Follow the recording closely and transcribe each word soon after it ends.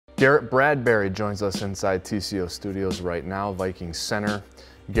Garrett Bradbury joins us inside TCO Studios right now, Vikings center.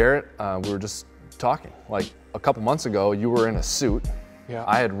 Garrett, we were just talking, like a couple months ago, you were in a suit. Yeah.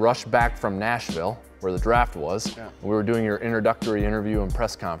 I had rushed back from Nashville, where the draft was. Yeah. We were doing your introductory interview and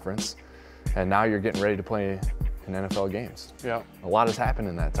press conference, and now you're getting ready to play in NFL games. Yeah. A lot has happened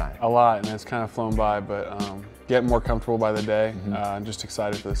in that time. A lot, and it's kind of flown by, but getting more comfortable by the day. I'm just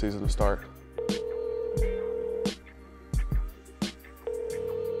excited for the season to start.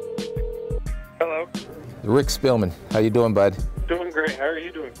 Hello. Rick Spielman, how you doing, bud? Doing great. How are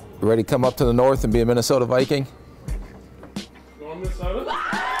you doing? You ready to come up to the north and be a Minnesota Viking?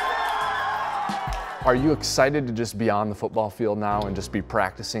 Are you excited to just be on the football field now and just be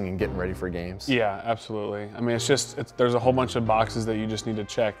practicing and getting ready for games? Yeah, absolutely. I mean, there's a whole bunch of boxes that you just need to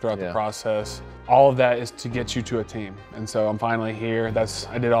check throughout the process. All of that is to get you to a team. And so I'm finally here.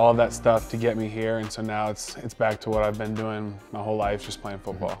 I did all of that stuff to get me here. And so now it's back to what I've been doing my whole life, just playing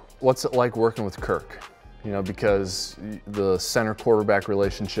football. What's it like working with Kirk? You know, because the center-quarterback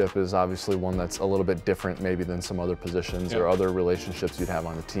relationship is obviously one that's a little bit different maybe than some other positions or other relationships you'd have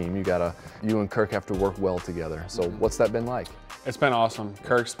on the team. You and Kirk have to work well together. So what's that been like? It's been awesome.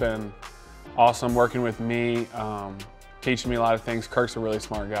 Kirk's been awesome working with me, teaching me a lot of things. Kirk's a really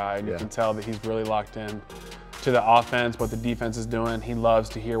smart guy, and you can tell that he's really locked in to the offense, what the defense is doing. He loves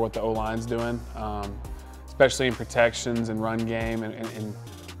to hear what the O-line's doing, especially in protections and run game and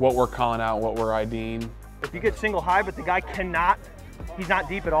what we're calling out, what we're IDing. If you get single high, but the guy he's not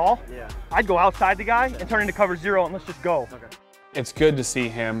deep at all, I'd go outside the guy and turn into cover zero and let's just go. Okay. It's good to see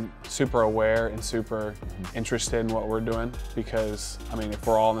him super aware and super interested in what we're doing because, I mean, if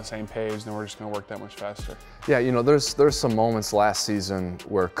we're all on the same page, then we're just going to work that much faster. Yeah, you know, there's some moments last season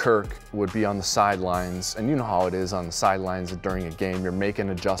where Kirk would be on the sidelines, and you know how it is on the sidelines during a game. You're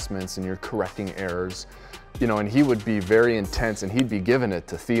making adjustments and you're correcting errors. You know, and he would be very intense, and he'd be giving it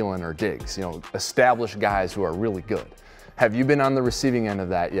to Thielen or Diggs, you know, established guys who are really good. Have you been on the receiving end of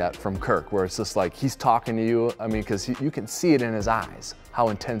that yet from Kirk, where it's just like he's talking to you? I mean, because you can see it in his eyes, how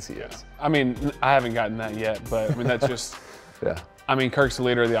intense he is. I mean, I haven't gotten that yet, but I mean, that's just, I mean, Kirk's the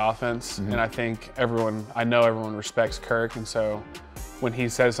leader of the offense, and I think I know everyone respects Kirk, and so when he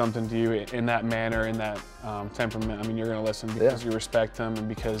says something to you in that manner, in that temperament, I mean, you're going to listen because you respect him and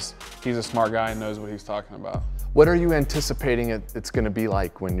because he's a smart guy and knows what he's talking about. What are you anticipating it's going to be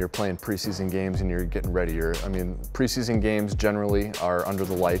like when you're playing preseason games and you're getting ready? I mean, preseason games generally are under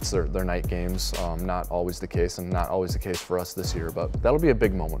the lights. They're night games. Not always the case, and not always the case for us this year, but that'll be a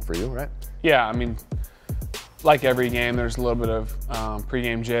big moment for you, right? Yeah, I mean, like every game, there's a little bit of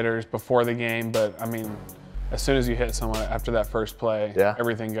pregame jitters before the game, but I mean, as soon as you hit someone after that first play,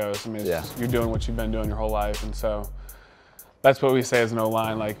 everything goes. I mean, you're doing what you've been doing your whole life, and so that's what we say as an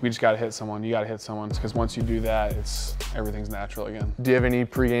O-line. Like, we just got to hit someone. You got to hit someone, because once you do that, everything's natural again. Do you have any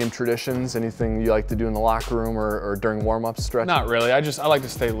pregame traditions? Anything you like to do in the locker room or during warm-up stretch? Not really. I like to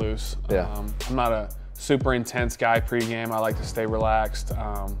stay loose. I'm not a super intense guy pregame. I like to stay relaxed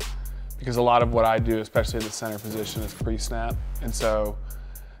because a lot of what I do, especially at the center position, is pre-snap, and so.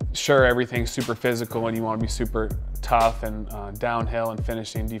 Sure, everything's super physical and you want to be super tough and downhill and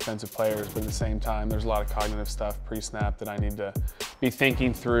finishing defensive players, but at the same time, there's a lot of cognitive stuff pre-snap that I need to be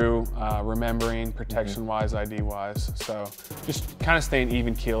thinking through, remembering, protection-wise, ID-wise. So just kind of staying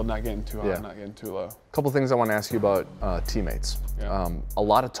even-keeled, not getting too high, not getting too low. A couple things I want to ask you about teammates. A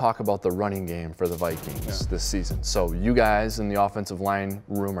lot of talk about the running game for the Vikings this season. So you guys in the offensive line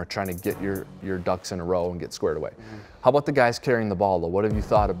room are trying to get your ducks in a row and get squared away. How about the guys carrying the ball, though? What have you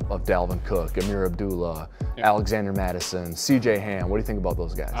thought of Dalvin Cook, Amir Abdullah, Alexander Madison, C.J. Ham? What do you think about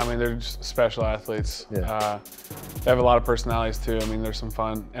those guys? I mean, they're just special athletes. They have a lot of personalities, too. I mean, there's some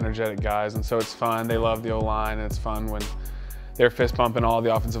fun, energetic guys, and so it's fun. They love the O-line, and it's fun when they're fist pumping all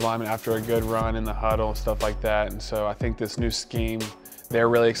the offensive linemen after a good run in the huddle and stuff like that. And so I think this new scheme, they're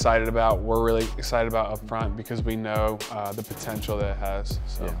really excited about. We're really excited about up front because we know the potential that it has.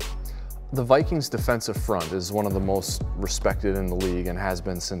 So. The Vikings' defensive front is one of the most respected in the league and has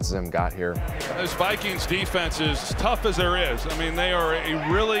been since Zim got here. This Vikings defense is tough as there is. I mean, they are a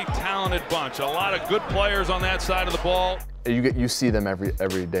really talented bunch. A lot of good players on that side of the ball. You see them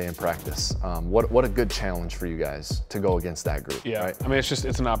every day in practice. What a good challenge for you guys to go against that group. Yeah, right? I mean,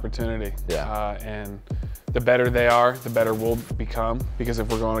 it's an opportunity. And the better they are, the better we'll become. Because if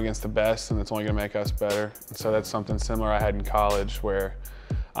we're going against the best, then it's only going to make us better. And so that's something similar I had in college where,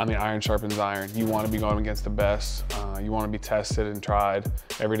 I mean, iron sharpens iron. You want to be going against the best. You want to be tested and tried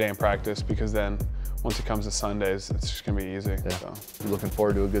every day in practice because then once it comes to Sundays, it's just going to be easy. So. You looking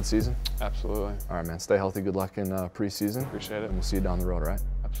forward to a good season? Absolutely. All right, man. Stay healthy. Good luck in preseason. Appreciate it. And we'll see you down the road, all right?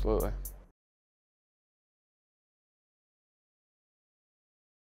 Absolutely.